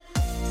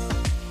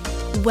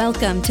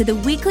Welcome to the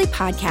weekly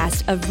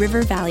podcast of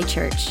River Valley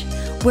Church.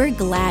 We're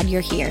glad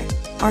you're here.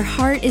 Our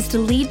heart is to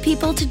lead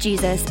people to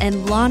Jesus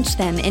and launch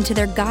them into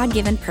their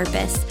God-given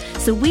purpose.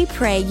 So we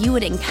pray you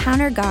would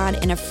encounter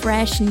God in a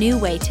fresh, new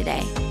way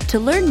today. To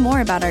learn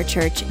more about our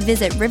church,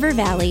 visit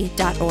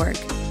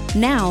rivervalley.org.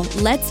 Now,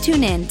 let's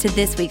tune in to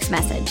this week's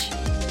message.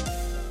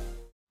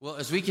 Well,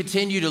 as we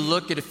continue to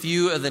look at a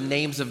few of the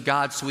names of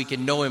God so we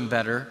can know Him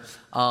better,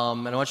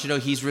 and I want you to know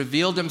He's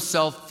revealed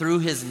Himself through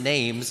His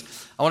names.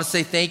 I want to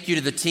say thank you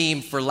to the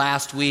team for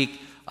last week,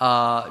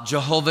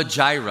 Jehovah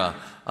Jireh.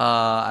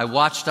 I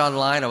watched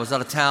online. I was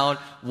out of town,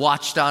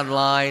 watched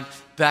online.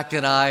 Beck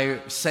and I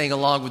sang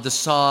along with the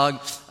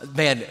song.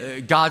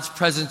 Man, God's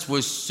presence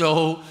was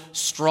so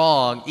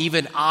strong,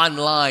 even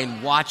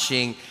online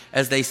watching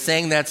as they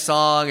sang that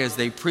song, as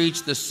they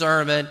preached the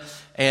sermon.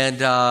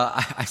 And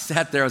I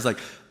sat there, I was like,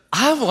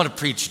 I want to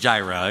preach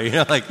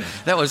Jireh. Like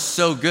that was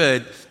so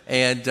good.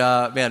 And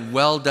man,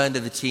 well done to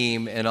the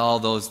team and all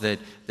those that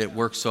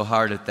work so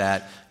hard at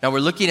that. Now we're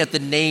looking at the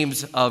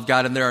names of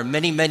God, and there are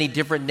many, many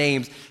different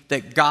names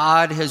that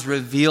God has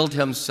revealed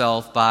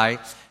Himself by,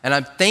 and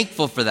I'm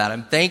thankful for that.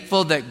 I'm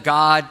thankful that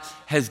God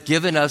has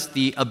given us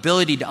the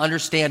ability to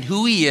understand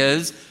who He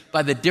is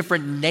by the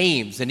different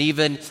names. And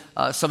even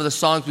some of the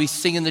songs we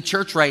sing in the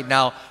church right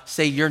now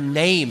say, your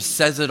name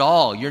says it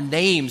all. Your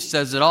name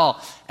says it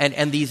all.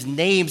 And these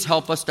names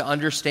help us to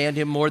understand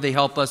Him more. They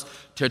help us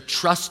to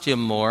trust Him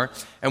more.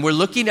 And we're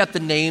looking at the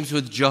names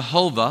with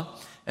Jehovah.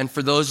 And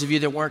for those of you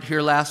that weren't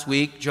here last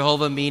week,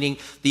 Jehovah meaning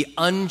the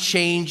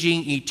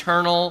unchanging,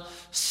 eternal,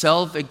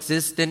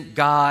 self-existent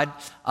God,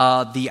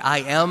 the I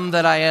am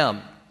that I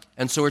am.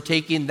 And so we're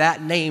taking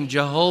that name,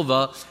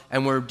 Jehovah,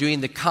 and we're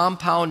doing the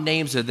compound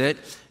names of it.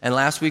 And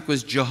last week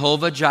was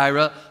Jehovah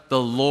Jireh,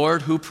 the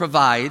Lord who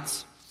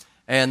provides.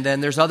 And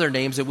then there's other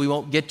names that we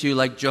won't get to,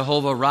 like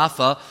Jehovah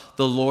Rapha,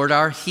 the Lord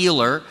our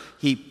healer.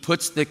 He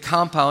puts the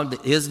compound,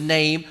 His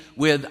name,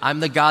 with I'm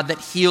the God that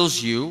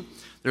heals you.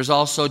 There's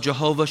also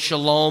Jehovah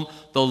Shalom,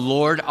 the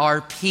Lord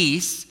our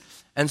peace.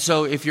 And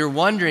so if you're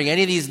wondering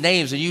any of these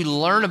names, and you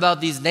learn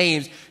about these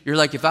names, you're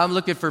like, if I'm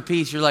looking for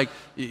peace, you're like,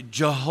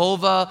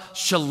 Jehovah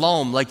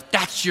Shalom, like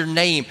that's your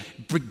name.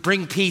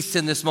 Bring peace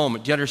in this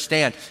moment. Do you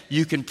understand?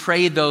 You can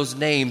pray those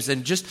names. And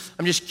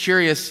I'm just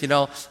curious, I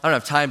don't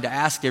have time to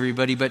ask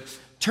everybody, but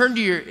turn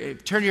to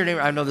your neighbor.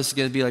 I know this is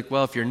going to be like,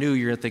 well, if you're new,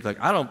 you're going to think like,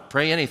 I don't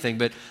pray anything.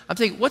 But I'm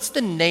thinking, what's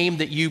the name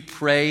that you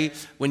pray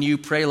when you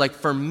pray? Like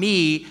for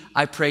me,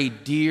 I pray,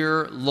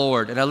 Dear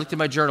Lord. And I looked at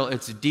my journal.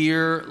 It's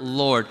Dear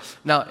Lord.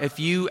 Now, if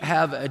you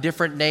have a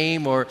different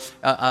name or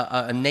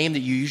a name that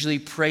you usually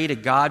pray to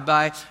God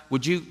by,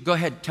 would you go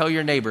ahead, tell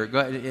your neighbor.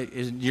 Go ahead.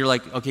 You're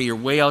like, okay, you're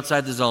way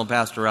outside the zone,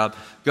 Pastor Rob.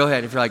 Go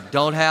ahead. If you're like,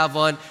 don't have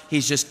one,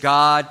 He's just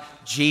God,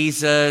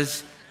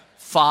 Jesus,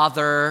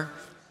 Father.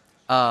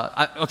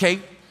 Okay,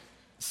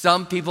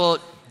 some people,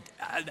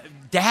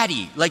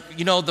 Daddy, like,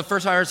 the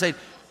first time I heard say,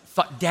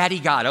 Daddy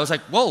God, I was like,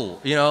 whoa,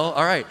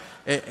 all right.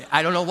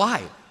 I don't know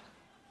why.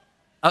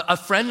 A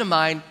friend of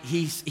mine,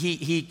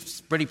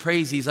 when he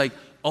prays, he's like,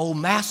 oh,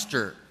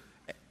 Master.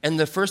 And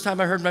the first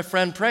time I heard my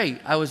friend pray,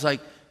 I was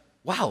like,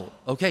 wow,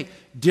 okay,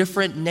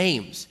 different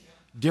names.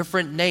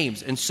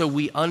 And so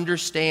we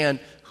understand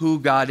who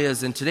God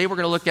is. And today we're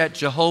going to look at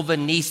Jehovah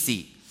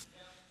Nissi,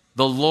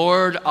 the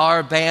Lord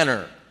our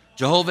banner.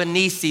 Jehovah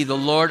Nissi, the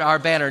Lord our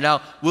banner.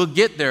 Now, we'll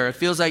get there. It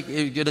feels like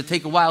it's going to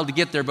take a while to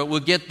get there, but we'll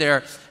get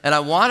there. And I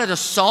wanted a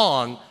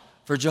song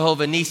for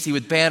Jehovah Nissi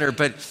with banner,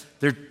 but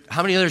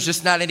how many others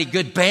just not any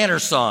good banner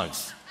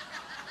songs?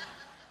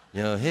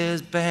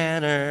 His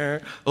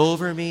banner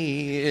over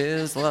me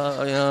is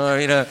love.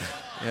 Yeah,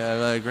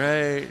 like,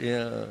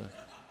 right,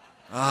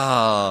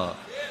 Oh.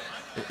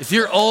 If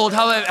you're old,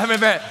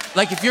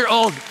 if you're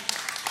old,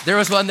 there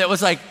was one that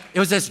was like, it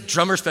was this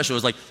drummer special. It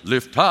was like,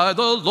 lift high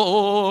the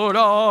Lord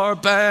our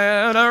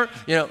banner.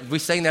 We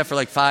sang that for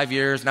like 5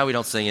 years. Now we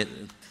don't sing it.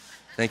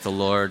 Thank the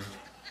Lord.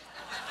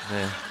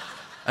 Yeah.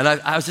 And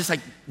I was just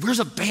like, where's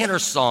a banner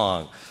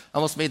song? I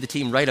almost made the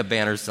team write a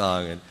banner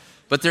song.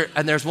 But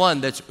there's one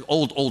that's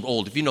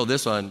old. If you know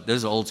this one, this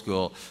is old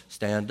school.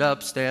 Stand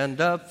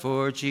up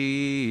for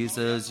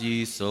Jesus,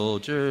 ye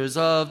soldiers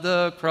of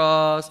the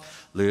cross.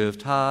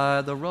 Lift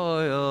high the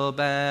royal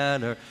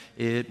banner.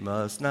 It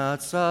must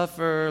not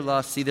suffer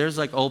loss. See, there's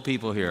like old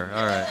people here.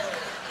 All right.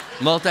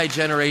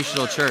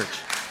 Multi-generational church.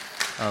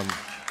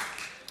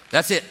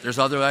 That's it. There's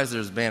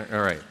banner.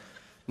 All right.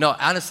 No,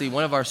 honestly,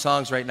 one of our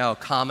songs right now,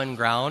 Common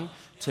Ground,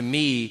 to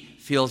me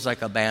feels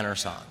like a banner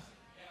song.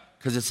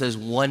 Because it says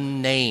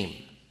one name.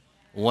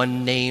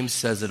 One name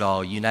says it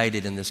all,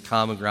 united in this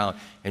common ground.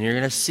 And you're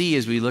going to see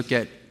as we look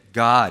at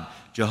God,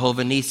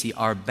 Jehovah Nissi,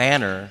 our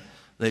banner,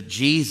 that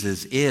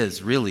Jesus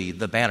is really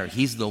the banner.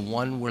 He's the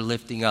one we're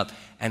lifting up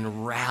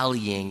and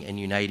rallying and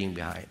uniting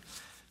behind.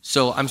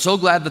 So I'm so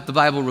glad that the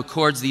Bible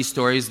records these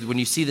stories. When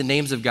you see the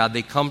names of God,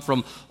 they come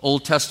from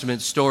Old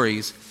Testament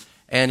stories.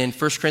 And in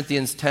 1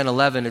 Corinthians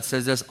 10:11, it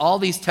says this, all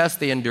these tests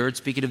they endured,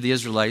 speaking of the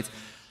Israelites,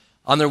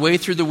 on their way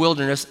through the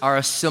wilderness are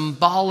a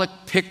symbolic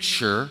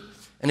picture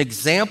an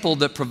example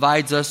that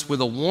provides us with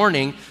a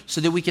warning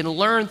so that we can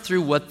learn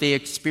through what they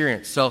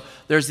experience. So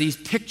there's these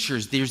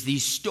pictures, there's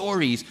these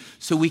stories,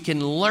 so we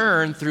can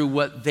learn through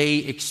what they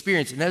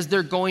experience. And as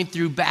they're going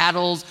through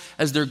battles,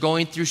 as they're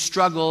going through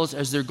struggles,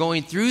 as they're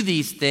going through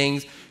these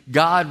things,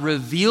 God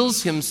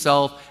reveals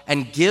himself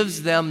and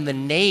gives them the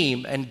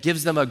name and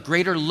gives them a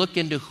greater look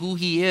into who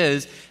he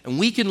is. And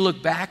we can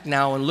look back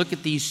now and look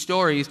at these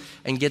stories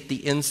and get the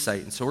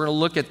insight. And so we're going to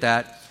look at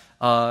that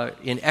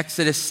in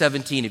Exodus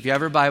 17. If you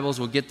have your Bibles,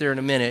 we'll get there in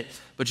a minute,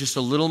 but just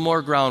a little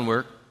more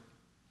groundwork.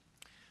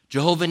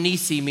 Jehovah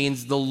Nissi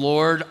means the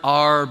Lord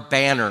our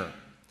banner.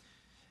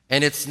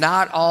 And it's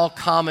not all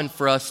common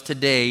for us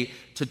today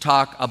to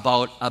talk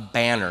about a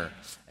banner.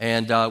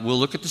 And we'll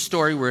look at the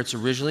story where it's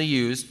originally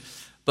used.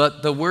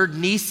 But the word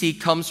Nissi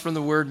comes from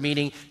the word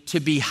meaning to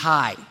be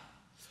high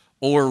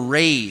or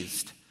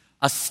raised,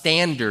 a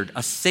standard,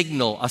 a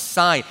signal, a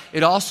sign.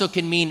 It also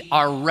can mean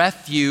our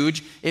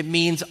refuge. It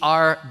means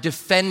our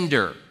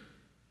defender.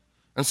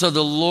 And so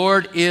the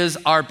Lord is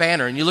our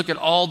banner. And you look at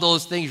all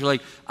those things, you're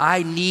like,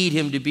 I need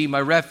him to be my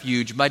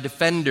refuge, my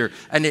defender.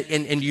 And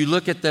you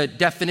look at the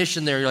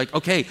definition there, you're like,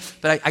 okay,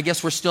 but I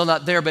guess we're still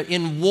not there. But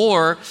in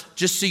war,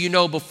 just so you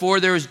know, before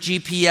there was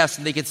GPS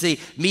and they could say,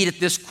 meet at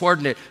this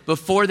coordinate,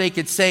 before they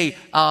could say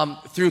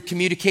through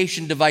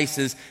communication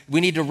devices, we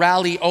need to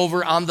rally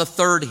over on the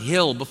third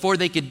hill. Before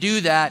they could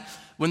do that,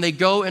 when they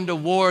go into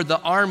war,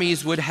 the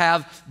armies would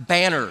have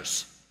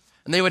banners.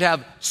 And they would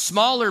have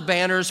smaller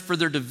banners for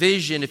their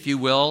division, if you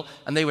will,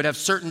 and they would have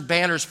certain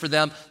banners for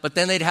them, but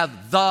then they'd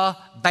have the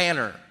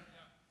banner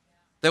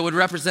that would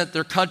represent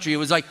their country. It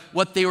was like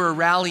what they were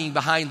rallying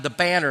behind, the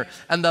banner.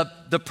 And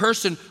the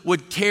person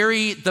would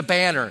carry the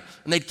banner,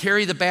 and they'd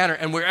carry the banner,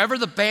 and wherever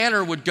the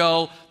banner would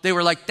go, they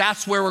were like,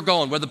 that's where we're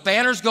going. Where the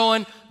banner's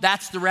going,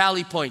 that's the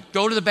rally point.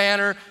 Go to the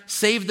banner,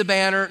 save the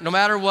banner, no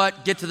matter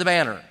what, get to the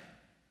banner.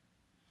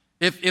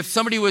 If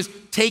somebody was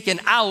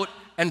taken out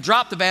and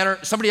drop the banner,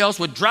 somebody else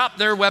would drop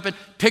their weapon,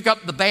 pick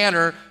up the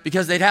banner,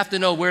 because they'd have to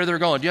know where they're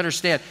going. Do you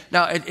understand?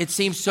 Now, it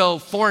seems so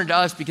foreign to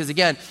us because,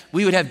 again,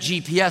 we would have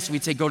GPS.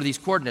 We'd say, go to these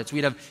coordinates.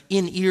 We'd have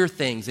in-ear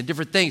things and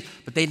different things,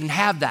 but they didn't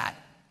have that.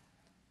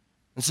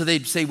 And so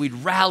they'd say we'd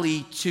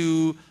rally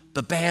to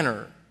the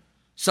banner.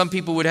 Some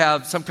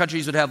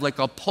countries would have like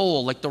a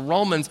pole, like the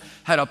Romans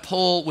had a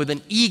pole with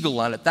an eagle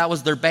on it. That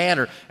was their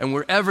banner. And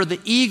wherever the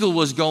eagle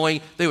was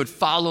going, they would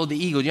follow the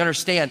eagle. Do you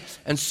understand?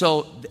 And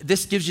so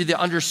this gives you the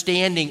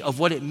understanding of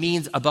what it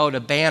means about a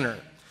banner.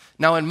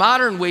 Now, in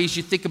modern ways,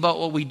 you think about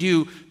what we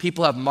do.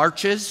 People have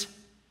marches.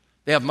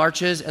 They have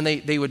marches, and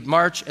they would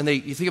march. And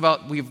you think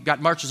about, we've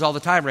got marches all the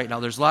time right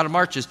now. There's a lot of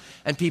marches.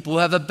 And people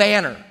have a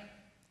banner.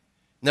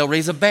 They'll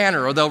raise a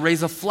banner, or they'll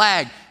raise a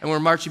flag, and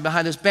we're marching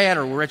behind this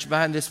banner, we're marching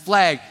behind this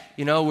flag.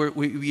 You know,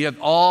 we have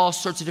all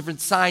sorts of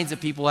different signs that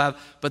people have,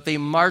 but they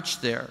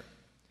march there.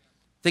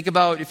 Think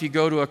about if you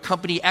go to a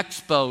company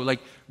expo,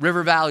 like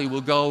River Valley will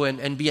go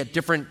and be at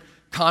different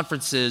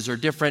conferences or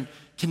different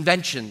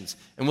conventions,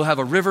 and we'll have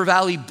a River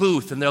Valley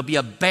booth, and there'll be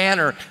a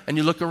banner, and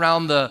you look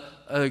around the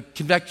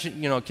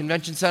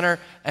convention center,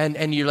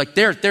 and you're like,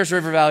 there's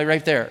River Valley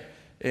right there.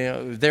 You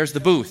know, there's the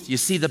booth. You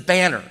see the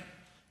banner.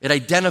 It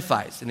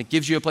identifies, and it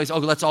gives you a place,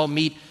 let's all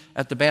meet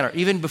at the banner.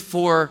 Even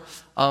before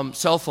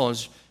cell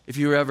phones, if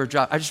you were ever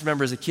dropped, I just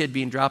remember as a kid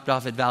being dropped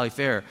off at Valley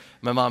Fair.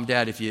 My mom and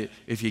dad, if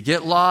you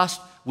get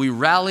lost, we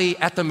rally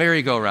at the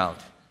merry-go-round.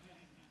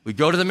 We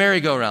go to the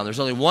merry-go-round.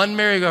 There's only one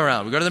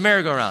merry-go-round. We go to the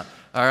merry-go-round,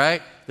 all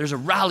right? There's a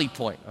rally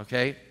point,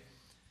 okay?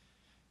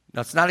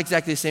 Now, it's not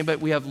exactly the same, but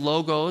we have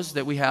logos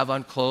that we have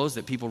on clothes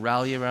that people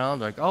rally around.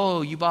 They're like,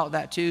 oh, you bought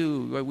that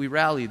too. We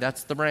rally.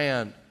 That's the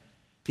brand.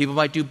 People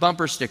might do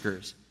bumper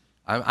stickers.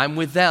 I'm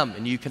with them,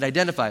 and you can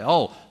identify,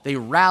 they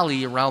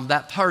rally around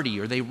that party,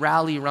 or they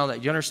rally around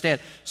that. You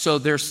understand? So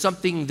there's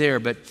something there.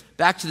 But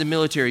back to the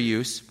military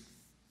use,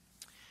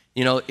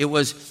 you know, it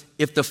was,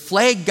 if the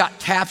flag got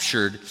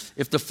captured,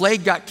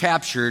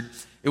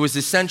 it was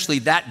essentially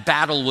that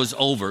battle was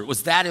over. It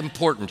was that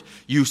important.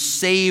 You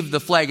saved the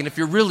flag. And if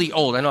you're really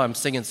old, I know I'm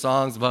singing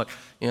songs about,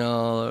 you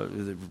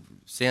know,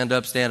 stand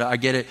up, I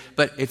get it.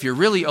 But if you're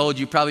really old,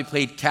 you probably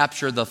played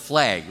Capture the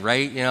Flag,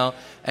 right? You know,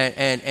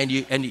 and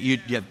you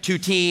have two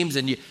teams,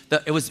 and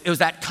it was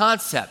that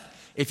concept.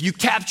 If you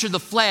capture the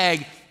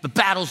flag, the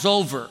battle's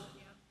over.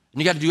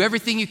 And you got to do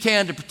everything you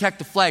can to protect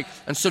the flag.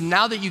 And so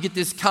now that you get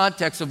this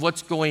context of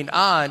what's going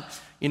on,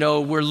 you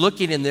know, we're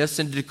looking in this,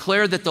 and to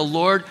declare that the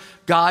Lord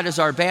God is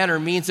our banner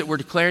means that we're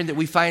declaring that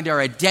we find our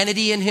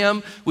identity in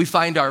him, we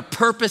find our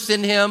purpose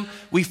in him,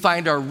 we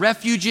find our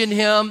refuge in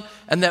him,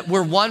 and that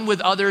we're one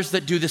with others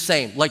that do the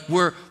same. Like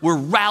we're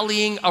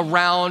rallying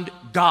around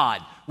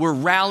God. We're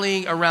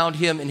rallying around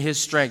him in his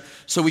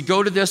strength. So we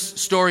go to this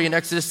story in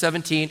Exodus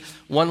 17.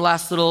 One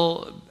last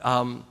little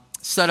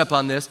setup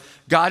on this.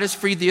 God has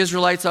freed the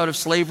Israelites out of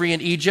slavery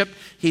in Egypt.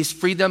 He's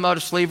freed them out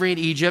of slavery in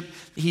Egypt.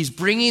 He's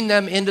bringing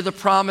them into the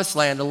promised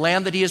land, the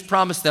land that he has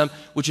promised them,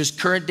 which is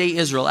current day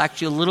Israel,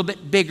 actually a little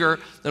bit bigger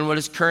than what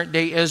is current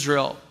day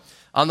Israel.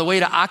 On the way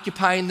to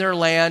occupying their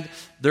land,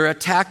 they're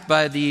attacked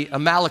by the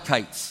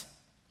Amalekites.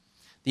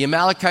 The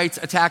Amalekites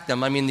attack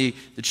them. I mean, the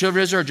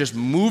children of Israel are just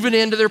moving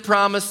into their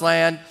promised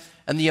land,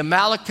 and the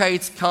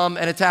Amalekites come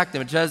and attack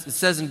them. It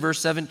says in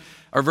verse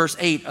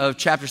 8 of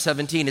chapter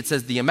 17, it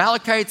says, the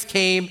Amalekites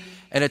came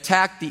and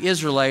attacked the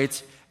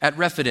Israelites at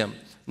Rephidim.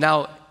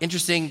 Now,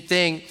 interesting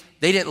thing,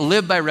 they didn't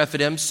live by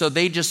Rephidim, so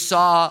they just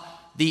saw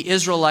the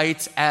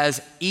Israelites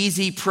as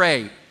easy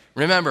prey.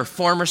 Remember,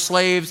 former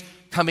slaves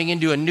coming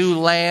into a new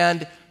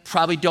land,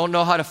 probably don't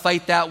know how to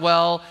fight that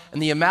well,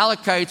 and the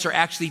Amalekites are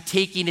actually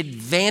taking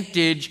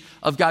advantage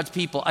of God's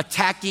people,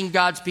 attacking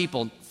God's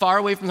people, far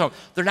away from home.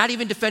 They're not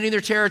even defending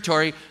their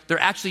territory. They're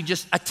actually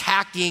just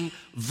attacking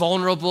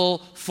vulnerable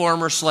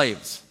former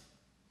slaves.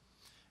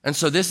 And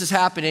so this is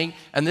happening,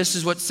 and this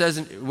is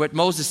what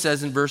Moses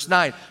says in verse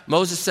 9.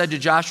 Moses said to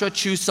Joshua,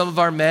 choose some of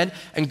our men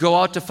and go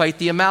out to fight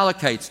the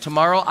Amalekites.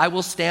 Tomorrow I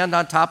will stand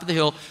on top of the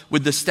hill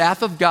with the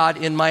staff of God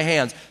in my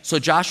hands. So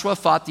Joshua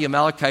fought the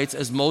Amalekites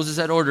as Moses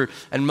had ordered,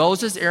 and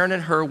Moses, Aaron,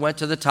 and Hur went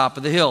to the top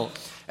of the hill.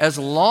 As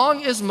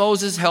long as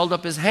Moses held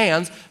up his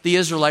hands, the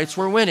Israelites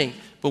were winning.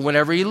 But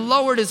whenever he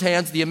lowered his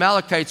hands, the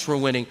Amalekites were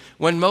winning.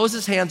 When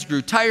Moses' hands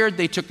grew tired,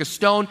 they took a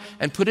stone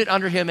and put it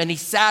under him, and he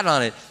sat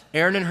on it.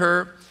 Aaron and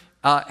Hur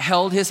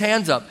held his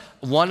hands up,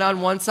 one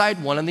on one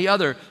side, one on the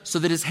other, so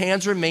that his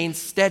hands remained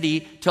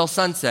steady till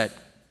sunset.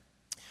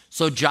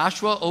 So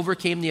Joshua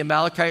overcame the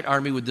Amalekite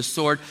army with the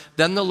sword.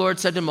 Then the Lord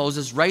said to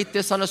Moses, write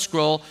this on a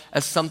scroll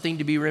as something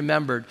to be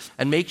remembered,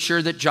 and make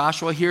sure that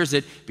Joshua hears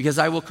it, because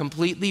I will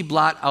completely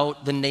blot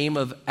out the name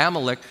of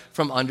Amalek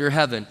from under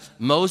heaven.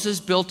 Moses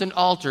built an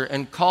altar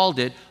and called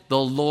it, the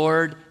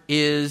Lord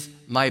is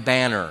my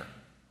banner.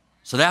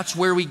 So that's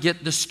where we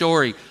get the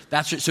story.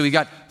 So we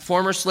got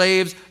former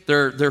slaves,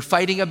 they're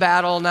fighting a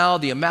battle now.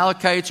 The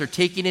Amalekites are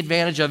taking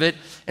advantage of it.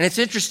 And it's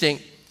interesting.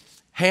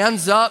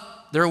 Hands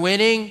up, they're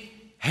winning.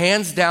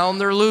 Hands down,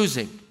 they're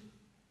losing.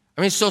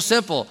 I mean, it's so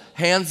simple.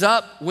 Hands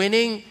up,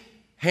 winning.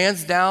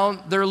 Hands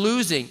down, they're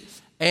losing.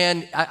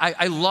 And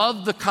I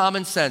love the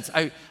common sense.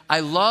 I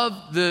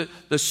love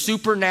the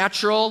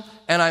supernatural,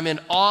 and I'm in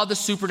awe of the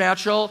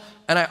supernatural.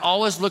 And I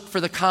always look for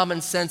the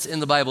common sense in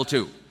the Bible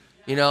too.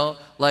 You know,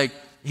 like,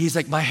 he's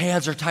like, my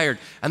hands are tired.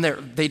 And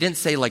they didn't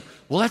say like,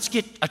 well, let's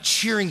get a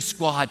cheering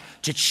squad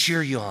to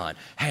cheer you on.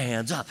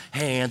 Hands up,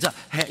 hands up.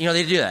 You know,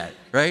 they do that,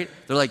 right?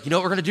 They're like, you know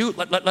what we're going to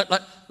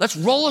do? Let's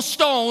roll a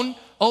stone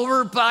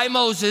over by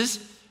Moses,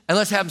 and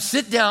let's have him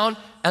sit down,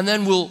 and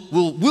then we'll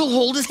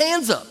hold his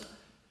hands up.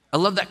 I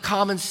love that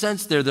common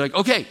sense there. They're like,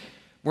 okay,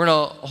 we're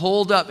going to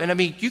hold up. And I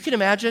mean, could you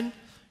imagine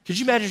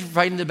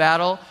fighting the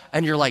battle,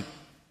 and you're like,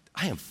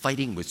 I am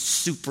fighting with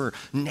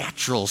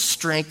supernatural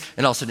strength.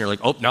 And all of a sudden you're like,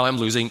 oh, now I'm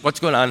losing. What's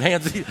going on?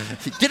 Get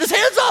his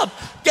hands up.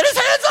 Get his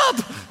hands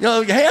up. You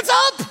know, hands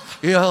up.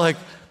 You know, like,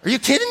 are you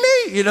kidding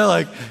me? You know,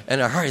 like,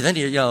 and hurry, then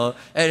you know,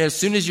 and as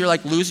soon as you're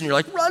like losing, you're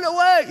like, run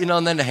away. You know,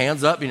 and then the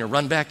hands up and you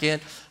run back in.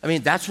 I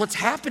mean, that's what's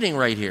happening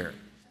right here.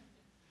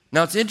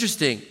 Now it's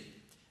interesting.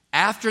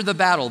 After the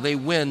battle, they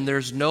win.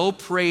 There's no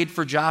parade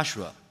for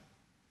Joshua.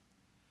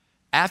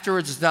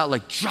 Afterwards, it's not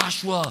like,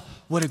 Joshua,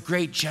 what a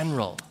great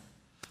general.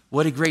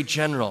 What a great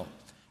general.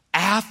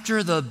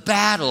 After the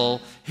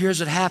battle, here's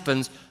what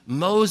happens.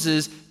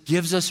 Moses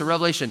gives us a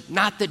revelation.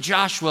 Not that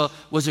Joshua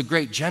was a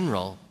great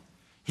general.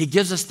 He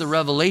gives us the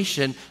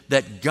revelation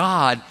that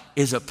God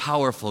is a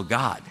powerful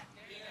God.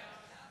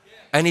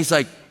 And he's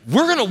like,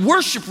 we're going to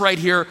worship right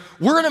here.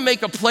 We're going to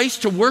make a place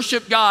to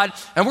worship God,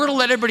 and we're going to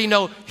let everybody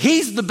know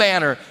he's the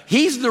banner.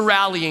 He's the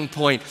rallying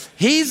point.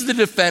 He's the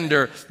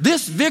defender.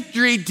 This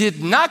victory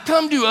did not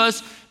come to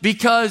us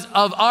because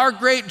of our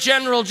great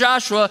general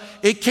Joshua.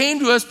 It came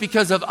to us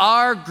because of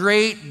our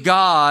great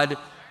God,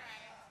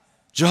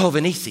 Jehovah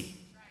Nissi.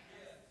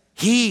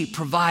 He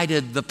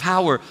provided the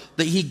power,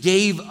 that he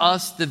gave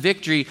us the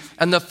victory.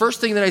 And the first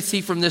thing that I see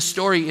from this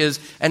story is,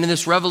 and in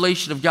this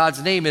revelation of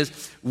God's name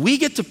is, we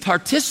get to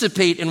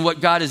participate in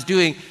what God is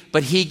doing,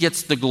 but he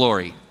gets the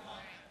glory.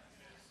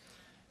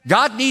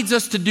 God needs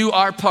us to do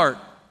our part.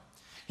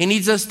 He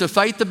needs us to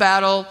fight the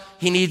battle.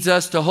 He needs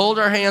us to hold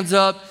our hands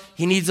up.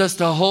 He needs us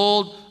to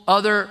hold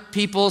other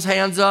people's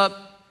hands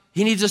up.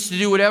 He needs us to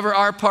do whatever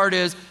our part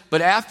is.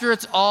 But after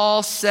it's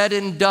all said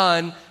and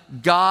done,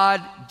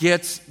 God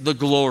gets the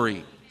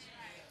glory.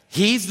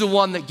 He's the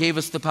one that gave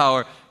us the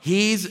power.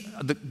 He's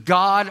the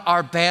God,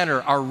 our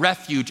banner, our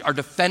refuge, our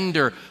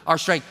defender, our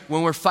strength.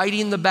 When we're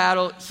fighting the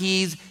battle,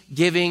 he's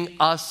giving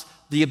us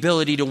the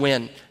ability to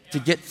win, to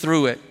get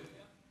through it.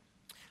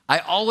 I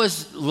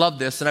always love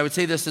this, and I would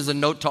say this as a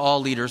note to all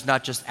leaders,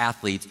 not just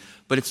athletes,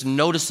 but it's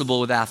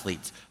noticeable with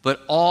athletes.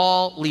 But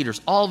all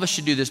leaders, all of us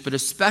should do this, but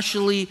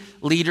especially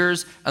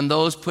leaders and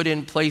those put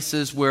in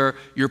places where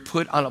you're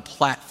put on a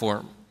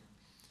platform.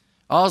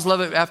 I always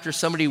love it after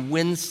somebody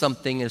wins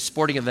something in a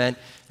sporting event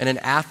and an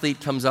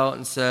athlete comes out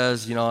and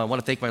says, you know, I want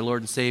to thank my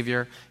Lord and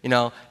Savior, you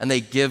know, and they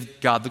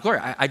give God the glory.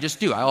 I just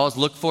do. I always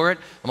look for it.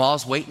 I'm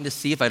always waiting to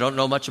see if I don't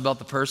know much about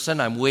the person.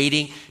 I'm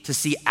waiting to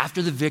see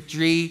after the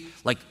victory,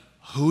 like,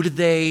 who did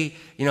they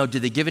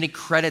give any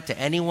credit to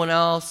anyone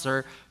else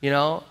or,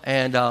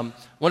 and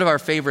one of our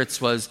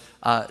favorites was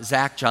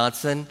Zach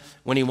Johnson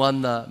when he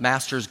won the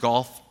Masters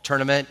golf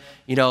tournament.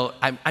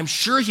 I'm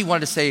sure he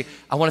wanted to say,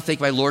 I want to thank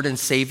my Lord and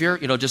Savior,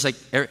 just like,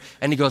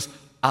 and he goes,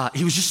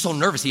 he was just so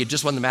nervous. He had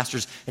just won the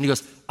Masters and he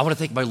goes, I want to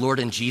thank my Lord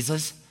and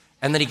Jesus.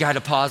 And then he kind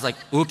of paused like,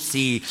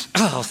 oopsie,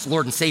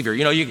 Lord and Savior.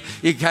 You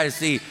kind of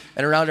see,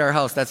 and around our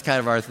house, that's kind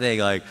of our thing.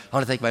 Like, I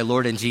want to thank my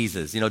Lord and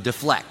Jesus,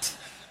 deflect.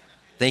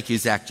 Thank you,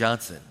 Zach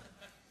Johnson.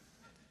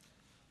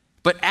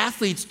 But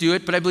athletes do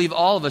it, but I believe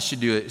all of us should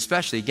do it,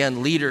 especially,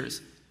 again,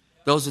 leaders,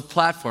 those with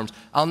platforms.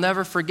 I'll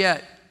never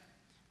forget,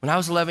 when I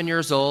was 11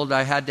 years old,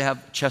 I had to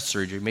have chest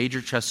surgery,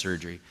 major chest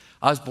surgery.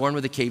 I was born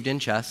with a caved-in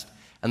chest,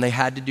 and they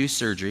had to do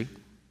surgery.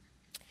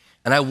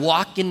 And I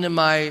walk into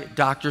my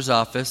doctor's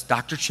office,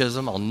 Dr.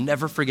 Chisholm, I'll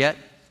never forget,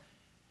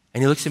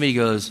 and he looks at me, he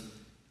goes,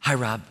 hi,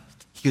 Rob.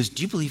 He goes,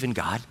 do you believe in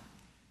God?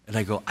 And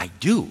I go, I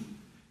do.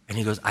 And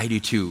he goes, I do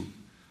too.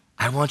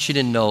 I want you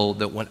to know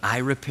that when I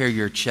repair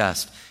your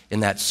chest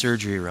in that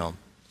surgery room,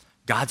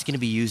 God's going to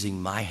be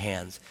using my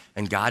hands,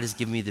 and God has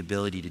given me the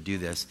ability to do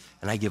this,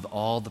 and I give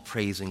all the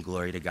praise and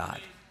glory to God.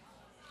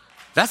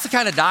 That's the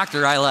kind of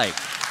doctor I like.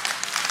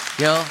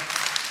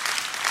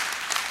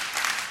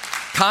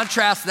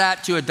 Contrast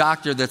that to a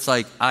doctor that's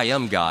like, I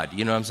am God.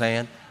 You know what I'm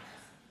saying?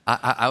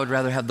 I would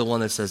rather have the one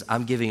that says,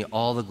 I'm giving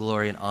all the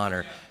glory and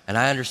honor, and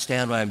I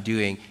understand what I'm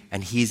doing,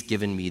 and he's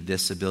given me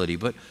this ability.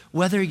 But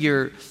whether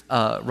you're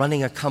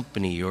running a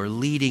company or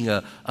leading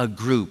a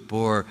group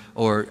or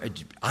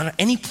on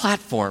any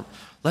platform,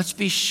 let's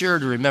be sure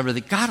to remember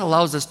that God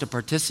allows us to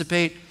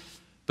participate,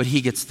 but he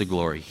gets the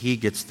glory. He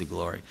gets the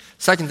glory.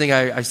 Second thing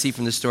I see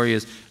from this story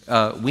is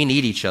we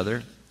need each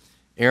other.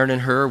 Aaron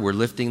and Hur were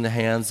lifting the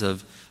hands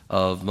of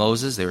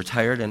Moses. They were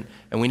tired, and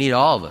we need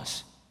all of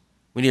us.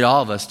 We need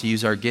all of us to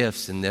use our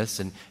gifts in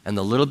this, and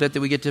the little bit that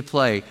we get to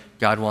play,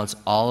 God wants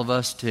all of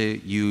us to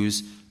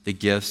use the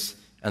gifts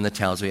and the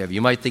talents we have.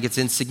 You might think it's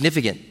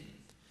insignificant.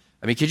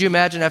 I mean, could you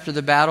imagine after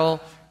the battle,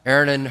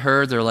 Aaron and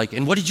Hur, they're like,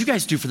 and what did you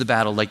guys do for the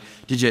battle? Like,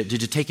 did you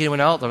take anyone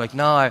out? They're like,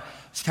 no, I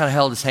just kind of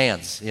held his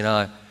hands.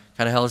 I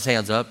kind of held his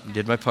hands up and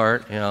did my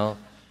part,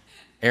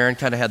 Aaron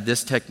kind of had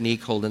this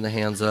technique, holding the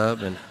hands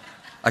up, and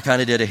I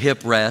kind of did a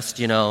hip rest,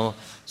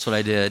 that's what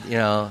I did,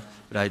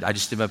 but I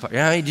just did my part.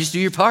 You just do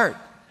your part.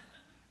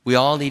 We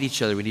all need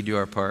each other. We need to do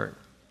our part.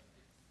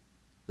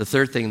 The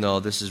third thing, though,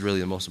 this is really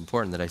the most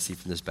important that I see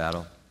from this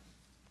battle.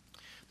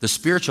 The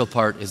spiritual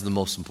part is the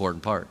most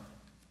important part.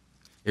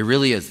 It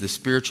really is, the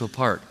spiritual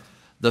part.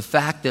 The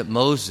fact that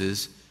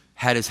Moses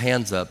had his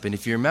hands up, and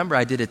if you remember,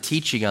 I did a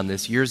teaching on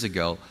this years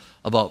ago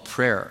about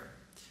prayer,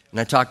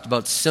 and I talked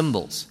about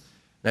symbols,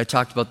 and I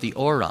talked about the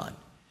Oron.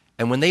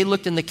 And when they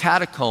looked in the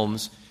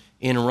catacombs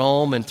in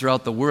Rome and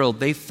throughout the world,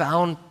 they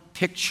found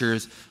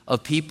pictures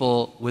of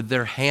people with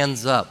their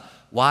hands up.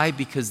 Why?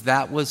 Because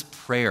that was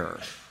prayer.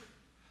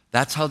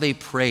 That's how they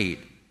prayed.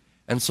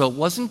 And so it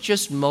wasn't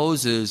just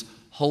Moses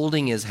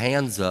holding his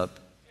hands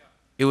up.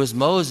 It was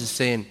Moses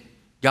saying,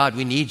 God,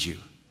 we need you.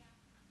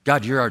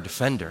 God, you're our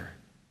defender.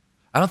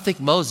 I don't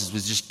think Moses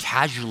was just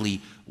casually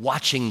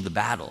watching the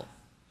battle.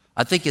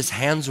 I think his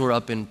hands were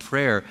up in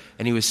prayer,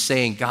 and he was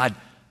saying, God,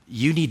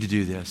 you need to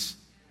do this.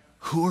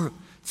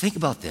 Think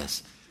about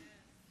this.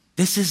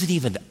 This isn't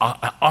even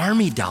an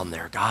army down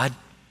there, God.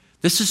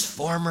 This is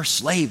former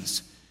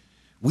slaves.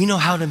 We know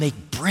how to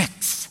make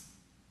bricks.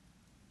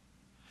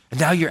 And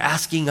now you're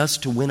asking us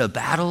to win a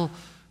battle?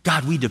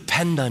 God, we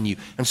depend on you.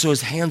 And so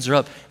his hands are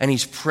up, and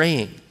he's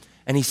praying.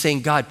 And he's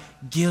saying, God,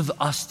 give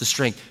us the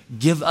strength.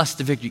 Give us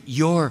the victory.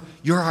 You're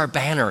our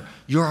banner.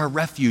 You're our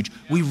refuge.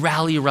 We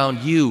rally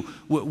around you.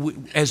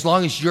 As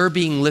long as you're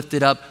being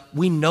lifted up,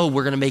 we know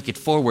we're going to make it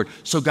forward.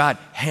 So God,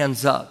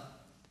 hands up.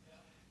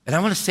 And I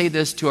want to say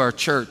this to our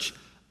church.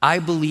 I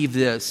believe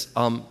this.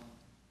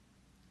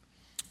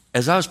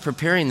 As I was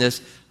preparing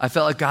this, I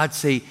felt like God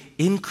say,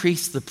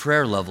 increase the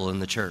prayer level in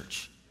the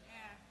church.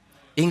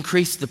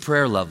 Increase the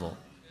prayer level.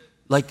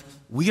 Like,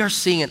 we are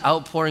seeing an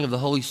outpouring of the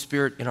Holy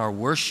Spirit in our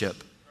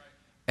worship.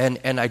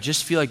 And I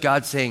just feel like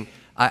God's saying,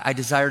 I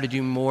desire to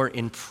do more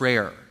in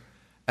prayer.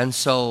 And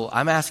so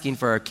I'm asking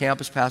for our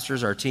campus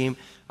pastors, our team,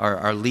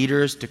 our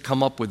leaders to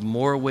come up with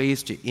more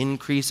ways to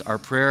increase our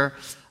prayer.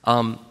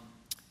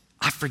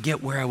 I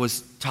forget where I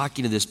was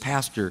talking to this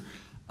pastor.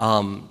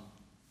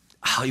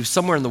 He was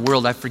somewhere in the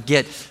world, I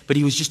forget, but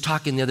he was just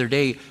talking the other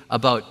day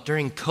about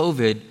during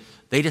COVID,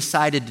 they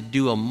decided to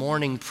do a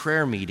morning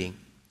prayer meeting.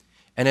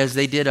 And as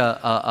they did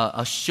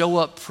a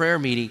show-up prayer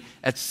meeting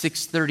at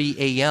 6:30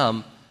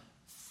 a.m.,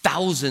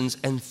 thousands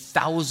and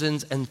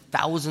thousands and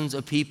thousands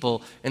of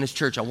people in his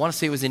church. I want to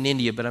say it was in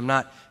India, but I'm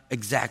not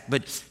exact.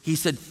 But he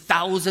said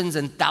thousands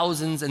and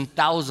thousands and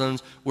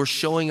thousands were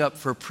showing up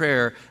for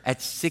prayer at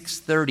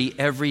 6:30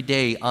 every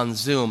day on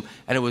Zoom,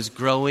 and it was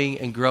growing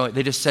and growing.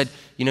 They just said,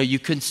 you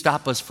couldn't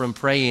stop us from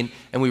praying,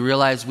 and we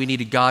realized we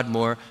needed God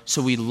more,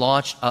 so we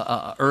launched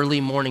a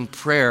early morning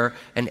prayer,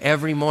 and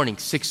every morning,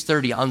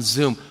 6:30 on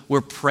Zoom,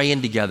 we're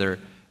praying together.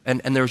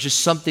 And there was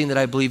just something that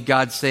I believe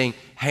God's saying,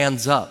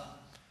 hands up.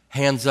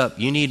 Hands up,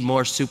 you need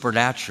more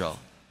supernatural.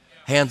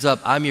 Hands up,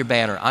 I'm your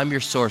banner, I'm your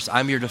source,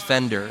 I'm your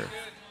defender.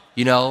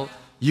 You know,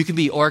 you can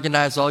be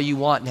organized all you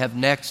want and have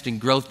Next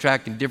and Growth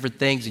Track and different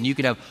things, and you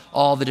can have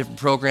all the different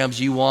programs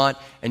you want,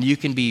 and you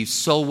can be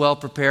so well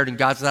prepared, and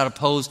God's not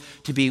opposed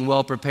to being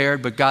well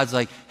prepared, but God's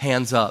like,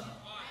 hands up,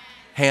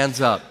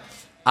 hands up.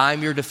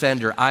 I'm your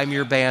defender, I'm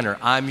your banner,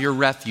 I'm your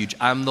refuge,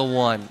 I'm the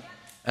one.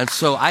 And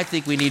so I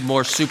think we need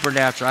more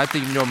supernatural. I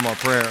think we need more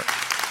prayer.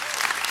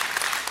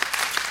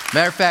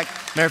 Matter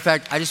of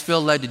fact, I just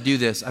feel led to do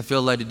this. I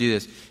feel led to do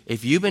this.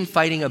 If you've been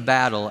fighting a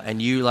battle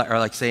and you are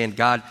like saying,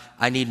 God,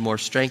 I need more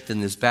strength in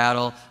this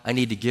battle. I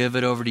need to give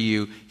it over to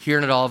you. Here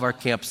and at all of our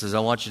campuses, I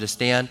want you to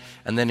stand.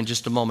 And then in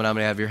just a moment, I'm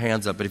going to have your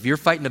hands up. But if you're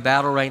fighting a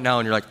battle right now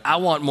and you're like, I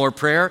want more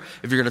prayer.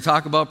 If you're going to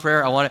talk about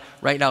prayer, I want it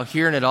right now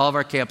here and at all of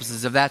our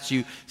campuses. If that's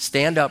you,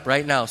 stand up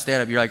right now.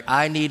 Stand up. You're like,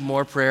 I need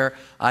more prayer.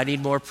 I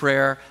need more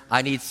prayer.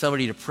 I need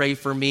somebody to pray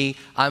for me.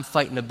 I'm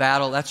fighting a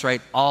battle. That's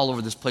right. All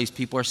over this place,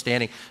 people are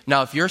standing.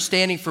 Now, if you're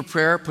standing for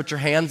prayer, put your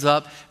hands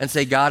up and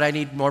say, God, I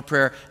need more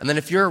prayer. And then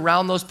if you're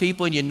around those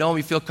people and you know them,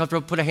 you feel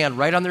comfortable, put a hand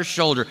right on their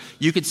shoulder.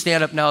 You could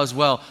stand up now as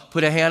well.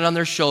 Put a hand on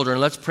their shoulder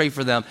and let's pray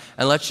for them.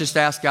 And let's just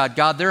ask God,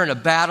 God, they're in a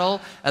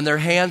battle and their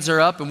hands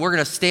are up and we're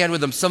going to stand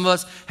with them. Some of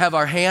us have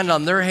our hand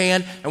on their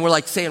hand and we're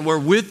like saying, we're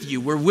with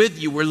you. We're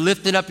with you. We're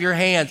lifting up your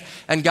hands.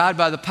 And God,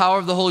 by the power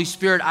of the Holy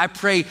Spirit, I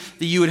pray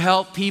that you would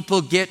help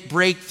people get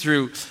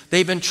breakthrough.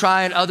 They've been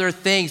trying other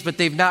things, but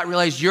they've not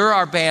realized you're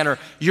our banner.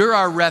 You're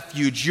our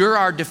refuge. You're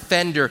our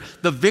defender.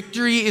 The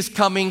victory is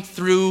coming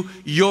through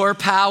your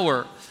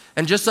power.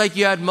 And just like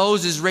you had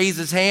Moses raise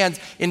his hands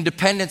in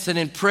dependence and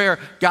in prayer,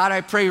 God, I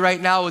pray right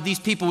now with these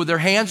people with their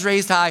hands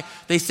raised high,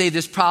 they say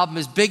this problem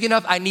is big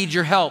enough, I need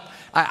your help.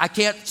 I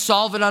can't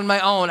solve it on my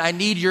own, I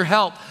need your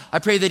help. I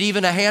pray that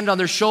even a hand on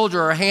their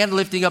shoulder or a hand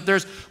lifting up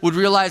theirs would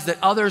realize that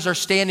others are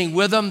standing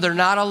with them, they're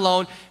not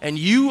alone, and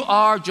you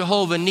are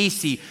Jehovah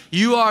Nissi.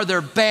 You are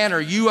their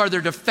banner, you are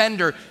their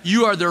defender,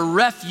 you are their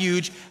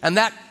refuge, and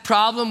that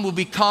problem will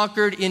be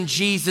conquered in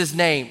Jesus'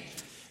 name.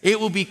 It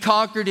will be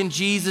conquered in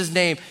Jesus'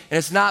 name. And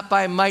it's not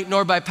by might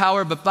nor by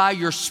power, but by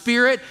your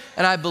Spirit.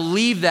 And I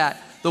believe that.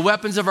 The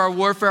weapons of our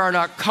warfare are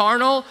not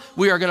carnal.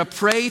 We are going to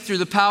pray through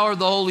the power of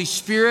the Holy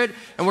Spirit.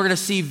 And we're going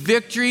to see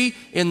victory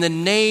in the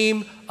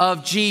name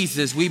of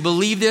Jesus. We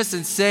believe this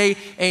and say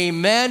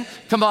amen.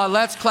 Come on,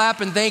 let's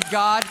clap and thank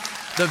God.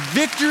 The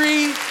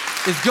victory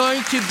is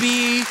going to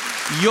be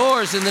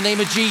yours in the name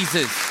of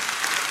Jesus.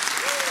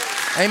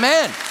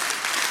 Amen.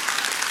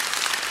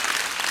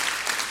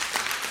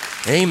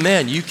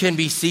 Amen. You can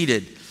be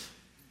seated.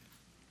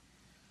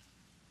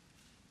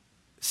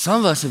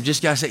 Some of us have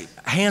just got to say,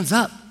 hands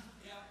up.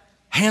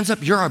 Hands up.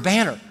 You're our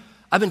banner.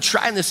 I've been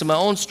trying this in my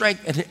own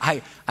strength, and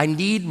I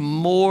need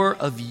more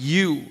of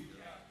you.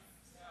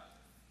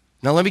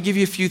 Now, let me give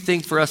you a few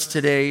things for us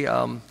today.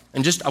 I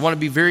want to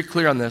be very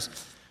clear on this.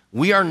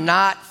 We are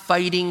not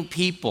fighting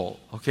people,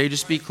 okay?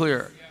 Just be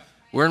clear.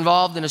 We're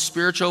involved in a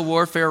spiritual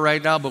warfare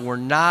right now, but we're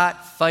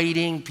not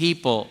fighting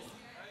people,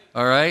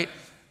 all right?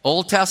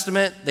 Old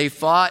Testament, they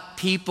fought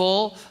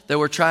people that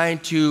were trying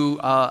to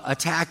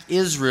attack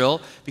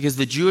Israel because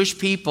the Jewish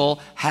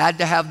people had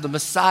to have the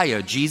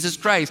Messiah, Jesus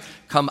Christ,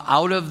 come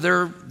out of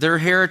their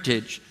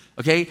heritage,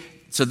 okay?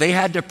 So they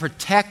had to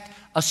protect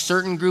a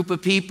certain group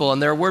of people,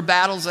 and there were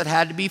battles that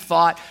had to be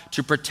fought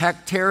to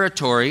protect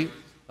territory,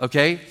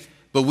 okay?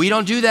 But we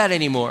don't do that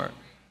anymore.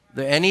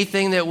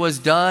 Anything that was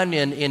done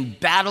in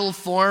battle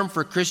form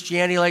for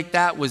Christianity like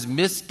that was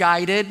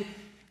misguided.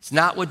 It's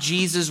not what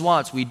Jesus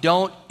wants. We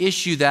don't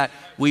issue that.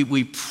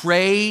 We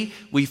pray.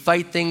 We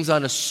fight things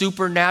on a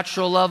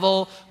supernatural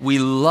level. We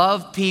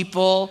love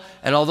people.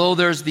 And although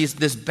there's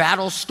this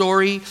battle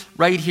story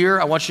right here,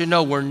 I want you to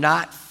know we're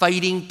not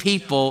fighting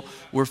people.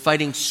 We're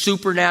fighting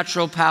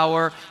supernatural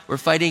power. We're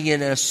fighting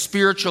in a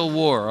spiritual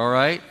war, all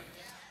right?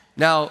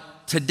 Now,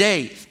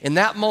 today, in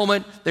that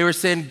moment, they were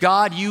saying,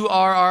 God, you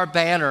are our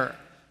banner.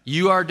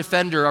 You are our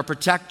defender, our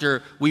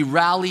protector. We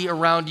rally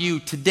around you.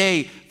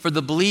 Today, for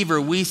the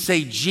believer, we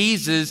say,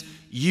 Jesus,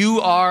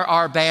 you are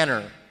our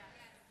banner.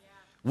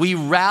 We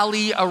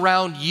rally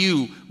around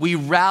you. We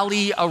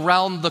rally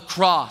around the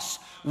cross.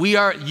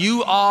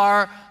 You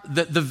are,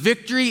 the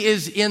victory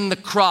is in the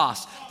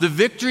cross. The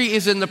victory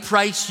is in the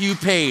price you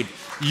paid.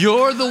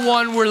 You're the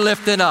one we're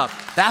lifting up.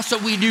 That's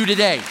what we do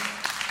today.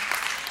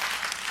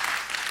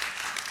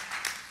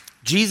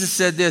 Jesus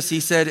said this, he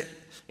said,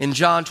 in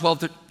John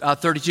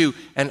 12:32,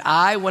 and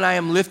I, when I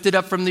am lifted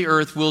up from the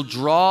earth, will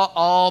draw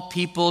all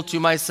people to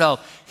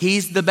myself.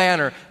 He's the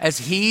banner. As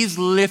he's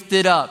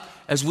lifted up,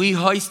 as we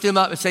hoist him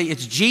up and say,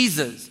 it's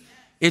Jesus.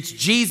 It's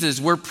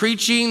Jesus. We're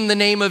preaching the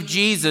name of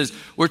Jesus.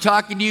 We're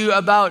talking to you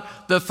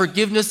about the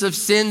forgiveness of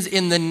sins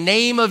in the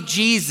name of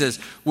Jesus.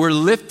 We're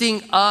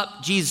lifting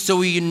up Jesus. So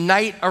we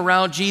unite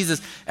around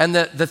Jesus. And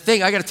the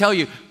thing, I got to tell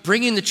you,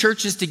 bringing the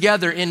churches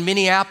together in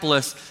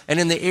Minneapolis and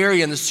in the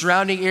area, in the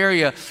surrounding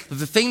area,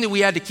 the thing that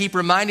we had to keep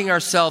reminding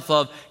ourselves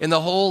of in the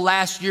whole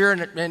last year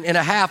and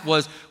a half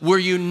was we're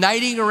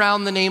uniting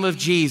around the name of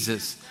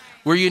Jesus.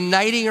 We're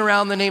uniting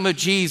around the name of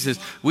Jesus.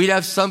 We'd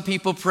have some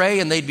people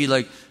pray and they'd be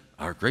like,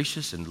 our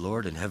gracious and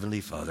Lord and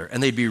Heavenly Father.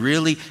 And they'd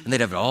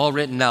have it all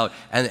written out.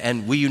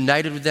 And we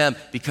united with them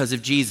because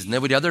of Jesus. And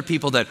then with the other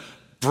people that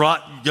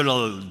brought, dear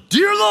Lord,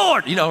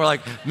 we're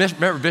like,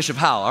 remember Bishop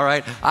Howe, all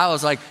right? I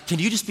was like, can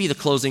you just be the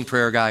closing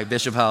prayer guy,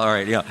 Bishop Howe? All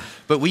right, yeah.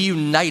 But we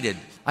united.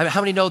 I mean,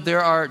 how many know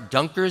there are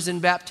dunkers in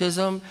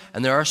baptism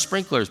and there are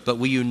sprinklers, but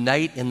we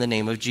unite in the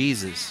name of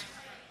Jesus.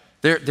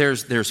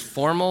 There's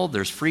formal,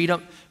 there's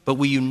freedom, but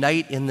we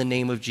unite in the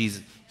name of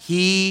Jesus.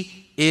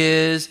 He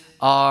is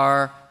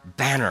our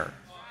banner.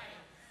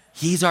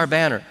 He's our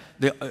banner.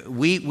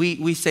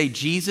 We say,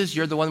 Jesus,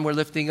 you're the one we're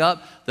lifting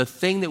up. The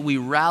thing that we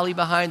rally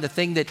behind, the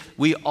thing that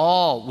we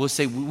all will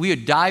say we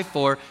would die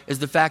for is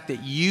the fact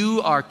that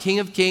you are King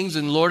of Kings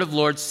and Lord of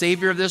Lords,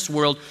 Savior of this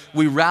world.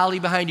 We rally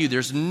behind you.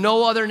 There's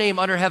no other name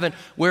under heaven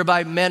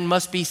whereby men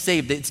must be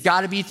saved. It's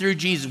got to be through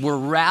Jesus. We're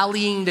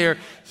rallying there.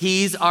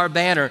 He's our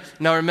banner.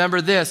 Now remember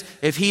this,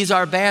 if he's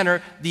our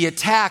banner, the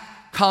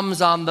attack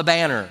comes on the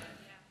banner.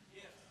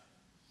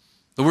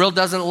 The world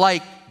doesn't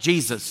like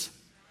Jesus.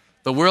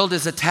 The world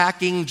is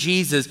attacking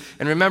Jesus.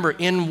 And remember,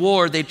 in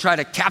war, they try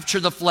to capture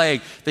the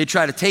flag. They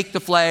try to take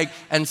the flag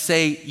and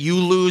say, you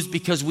lose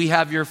because we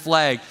have your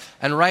flag.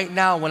 And right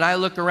now, when I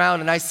look around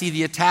and I see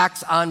the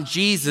attacks on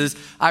Jesus,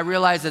 I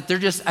realize that they're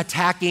just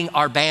attacking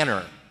our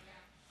banner.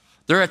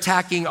 They're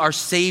attacking our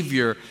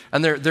Savior.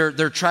 And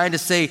they're trying to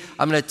say,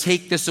 I'm going to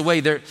take this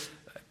away.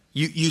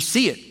 You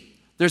see it.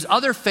 There's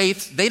other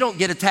faiths, they don't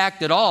get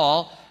attacked at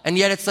all. And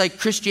yet it's like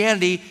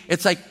Christianity,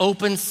 it's like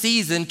open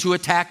season to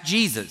attack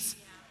Jesus.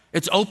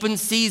 It's open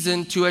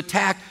season to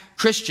attack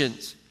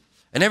Christians.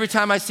 And every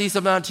time I see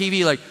something on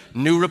TV like,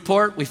 new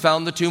report, we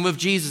found the tomb of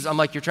Jesus. I'm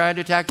like, you're trying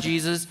to attack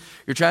Jesus.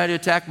 You're trying to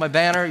attack my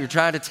banner. You're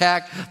trying to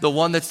attack the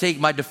one that's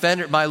taking my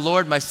defender, my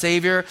Lord, my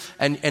Savior.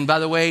 And by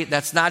the way,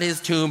 that's not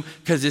his tomb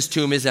because his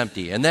tomb is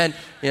empty. And then,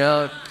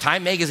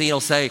 Time Magazine will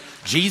say,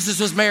 Jesus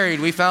was married.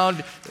 We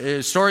found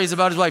stories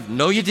about his wife.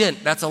 No, you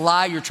didn't. That's a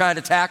lie. You're trying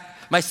to attack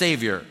my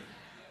Savior.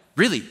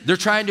 Really, they're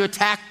trying to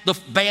attack the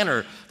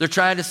banner. They're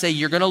trying to say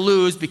you're going to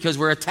lose because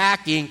we're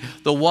attacking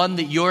the one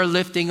that you're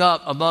lifting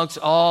up amongst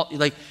all.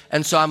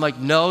 And so I'm like,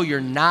 no,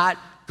 you're not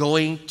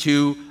going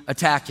to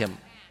attack him.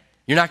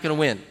 You're not going to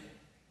win.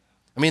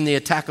 I mean, they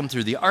attack him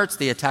through the arts.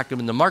 They attack him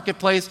in the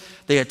marketplace.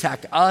 They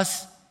attack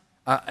us.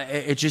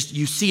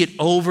 You see it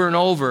over and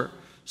over.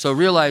 So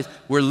realize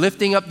we're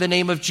lifting up the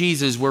name of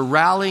Jesus. We're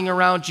rallying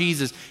around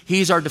Jesus.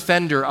 He's our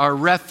defender, our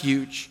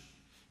refuge.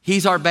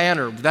 He's our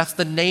banner. That's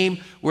the name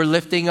we're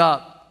lifting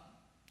up.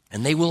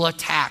 And they will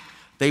attack.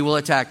 They will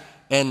attack.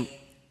 And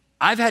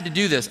I've had to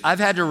do this. I've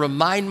had to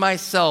remind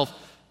myself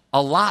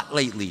a lot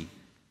lately.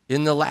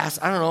 In the last,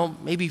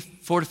 maybe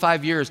 4 to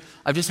 5 years,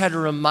 I've just had to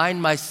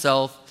remind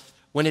myself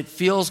when it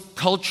feels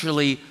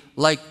culturally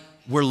like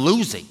we're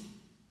losing.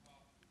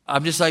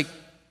 I'm just like,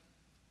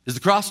 is the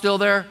cross still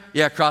there?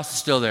 Yeah, cross is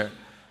still there.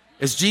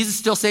 Is Jesus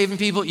still saving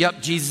people?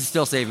 Yep, Jesus is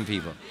still saving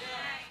people.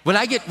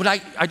 I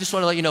just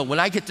want to let you know, when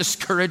I get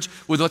discouraged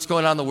with what's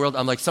going on in the world,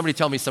 I'm like, somebody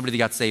tell me somebody that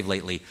got saved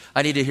lately.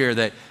 I need to hear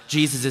that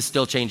Jesus is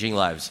still changing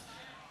lives.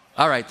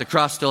 All right, the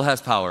cross still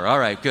has power. All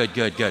right, good.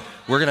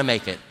 We're going to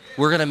make it.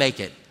 We're going to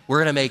make it. We're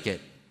going to make it.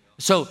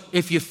 So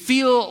if you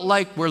feel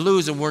like we're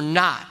losing, we're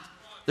not.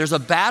 There's a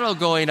battle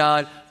going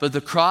on, but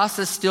the cross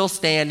is still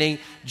standing.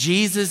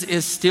 Jesus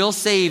is still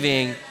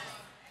saving,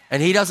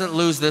 and he doesn't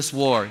lose this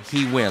war.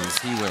 He wins.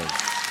 He wins.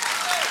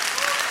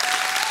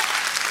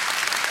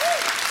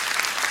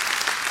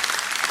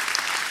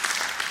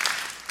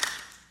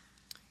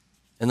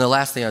 And the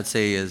last thing I'd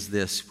say is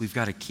this. We've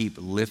got to keep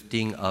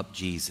lifting up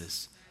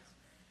Jesus.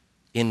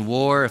 In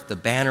war, if the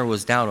banner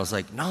was down, I was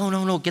like,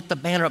 no, get the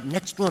banner up,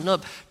 next one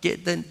up,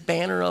 get the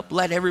banner up.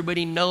 Let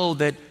everybody know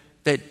that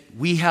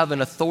we have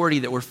an authority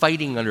that we're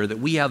fighting under, that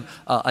we have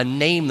a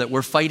name that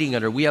we're fighting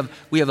under. We have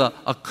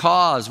a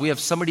cause. We have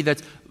somebody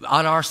that's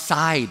on our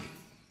side.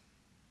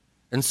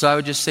 And so I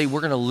would just say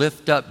we're going to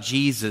lift up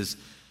Jesus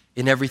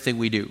in everything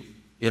we do.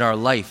 In our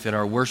life, in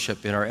our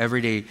worship, in our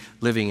everyday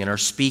living, in our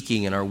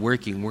speaking, in our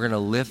working. We're going to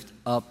lift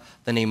up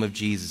the name of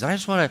Jesus. And I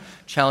just want to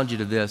challenge you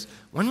to this.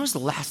 When was the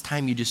last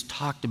time you just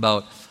talked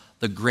about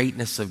the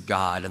greatness of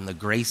God and the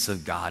grace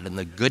of God and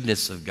the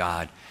goodness of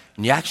God,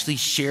 and you actually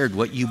shared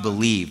what you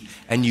believed,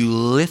 and you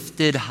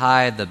lifted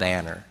high the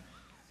banner,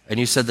 and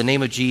you said the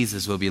name of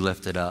Jesus will be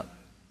lifted up?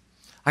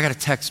 I got a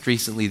text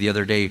recently the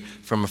other day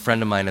from a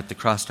friend of mine at the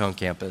Crosstown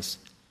campus,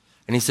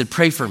 and he said,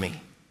 pray for me.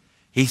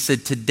 He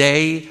said,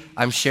 today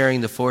I'm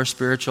sharing the 4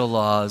 spiritual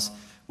laws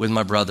with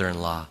my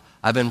brother-in-law.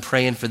 I've been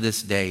praying for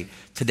this day.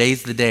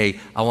 Today's the day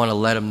I want to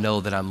let him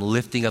know that I'm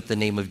lifting up the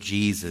name of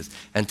Jesus.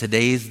 And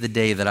today's the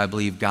day that I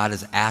believe God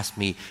has asked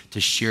me to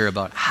share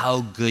about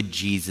how good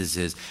Jesus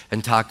is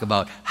and talk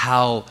about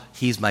how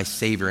he's my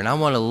Savior. And I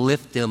want to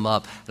lift him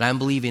up. And I'm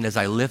believing as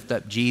I lift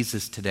up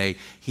Jesus today,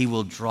 he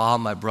will draw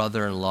my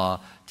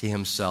brother-in-law to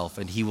himself,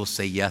 and he will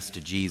say yes to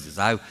Jesus.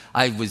 I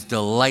was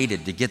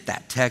delighted to get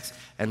that text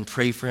and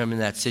pray for him in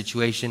that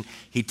situation.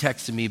 He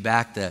texted me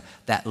back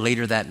that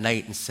later that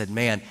night and said,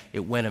 man,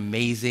 it went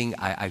amazing.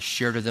 I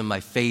shared with him my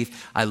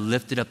faith. I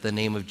lifted up the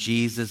name of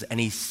Jesus,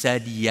 and he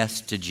said yes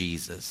to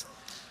Jesus.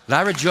 And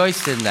I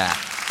rejoiced in that.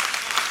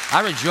 I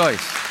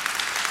rejoiced.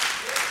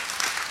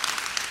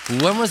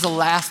 When was the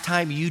last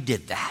time you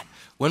did that?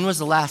 When was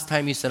the last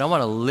time you said, I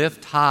want to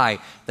lift high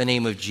the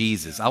name of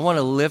Jesus? I want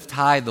to lift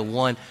high the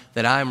one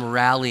that I'm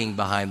rallying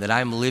behind, that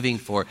I'm living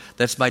for,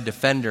 that's my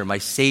defender, my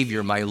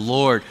savior, my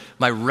Lord,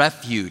 my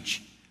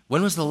refuge.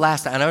 When was the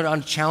last time? And I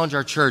want to challenge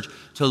our church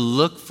to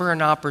look for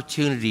an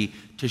opportunity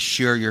to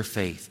share your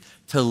faith,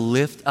 to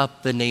lift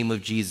up the name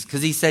of Jesus.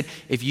 Because he said,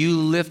 if you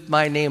lift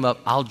my name up,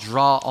 I'll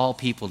draw all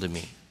people to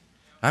me.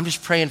 I'm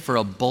just praying for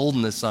a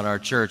boldness on our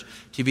church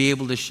to be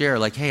able to share,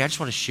 like, hey, I just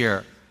want to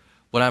share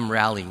what I'm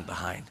rallying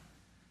behind.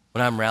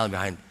 What I'm rallying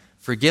behind.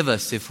 Forgive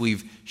us if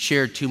we've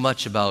shared too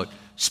much about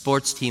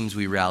sports teams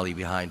we rally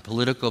behind,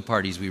 political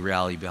parties we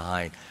rally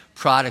behind,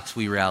 products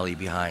we rally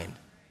behind.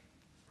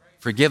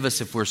 Forgive us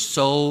if we're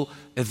so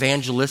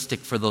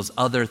evangelistic for those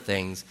other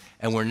things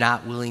and we're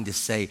not willing to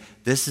say,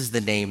 this is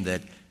the name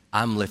that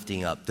I'm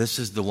lifting up. This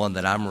is the one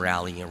that I'm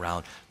rallying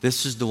around.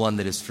 This is the one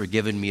that has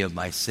forgiven me of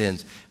my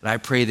sins. And I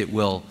pray that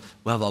we'll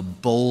have a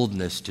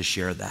boldness to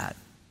share that.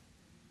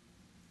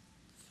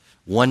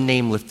 One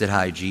name lifted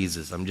high,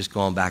 Jesus. I'm just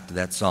going back to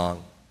that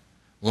song.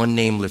 One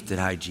name lifted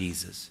high,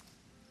 Jesus.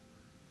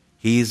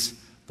 He's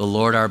the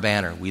Lord our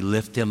banner. We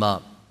lift him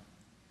up.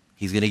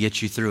 He's going to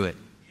get you through it.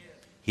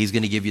 He's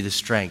going to give you the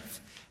strength.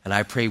 And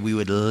I pray we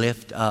would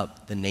lift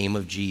up the name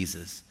of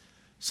Jesus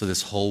so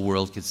this whole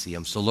world could see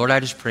him. So Lord, I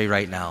just pray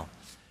right now,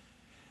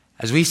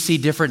 as we see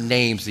different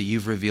names that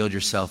you've revealed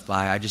yourself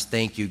by, I just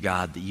thank you,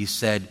 God, that you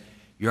said,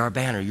 you're our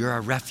banner, you're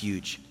our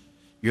refuge.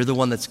 You're the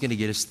one that's going to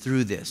get us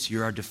through this.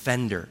 You're our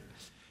defender.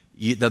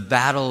 The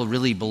battle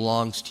really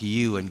belongs to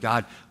you. And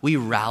God, we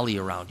rally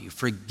around you.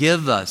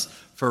 Forgive us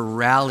for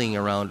rallying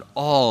around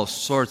all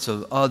sorts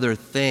of other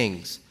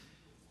things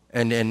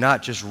and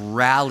not just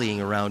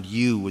rallying around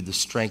you with the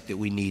strength that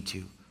we need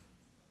to.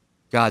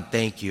 God,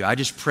 thank you. I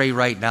just pray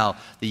right now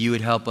that you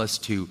would help us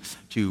to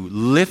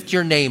lift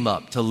your name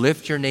up, to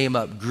lift your name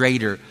up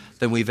greater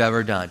than we've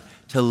ever done,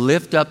 to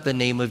lift up the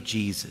name of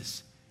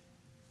Jesus.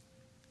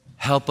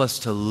 Help us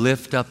to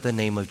lift up the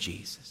name of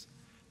Jesus.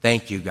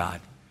 Thank you, God.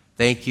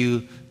 Thank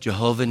you,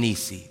 Jehovah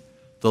Nissi,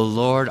 the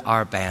Lord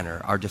our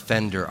banner, our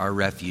defender, our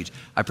refuge.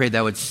 I pray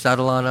that would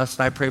settle on us,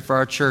 and I pray for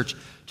our church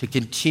to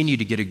continue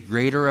to get a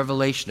greater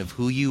revelation of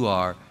who you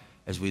are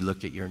as we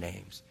look at your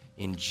names.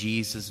 In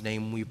Jesus'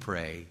 name we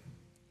pray.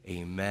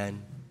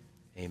 Amen.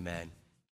 Amen.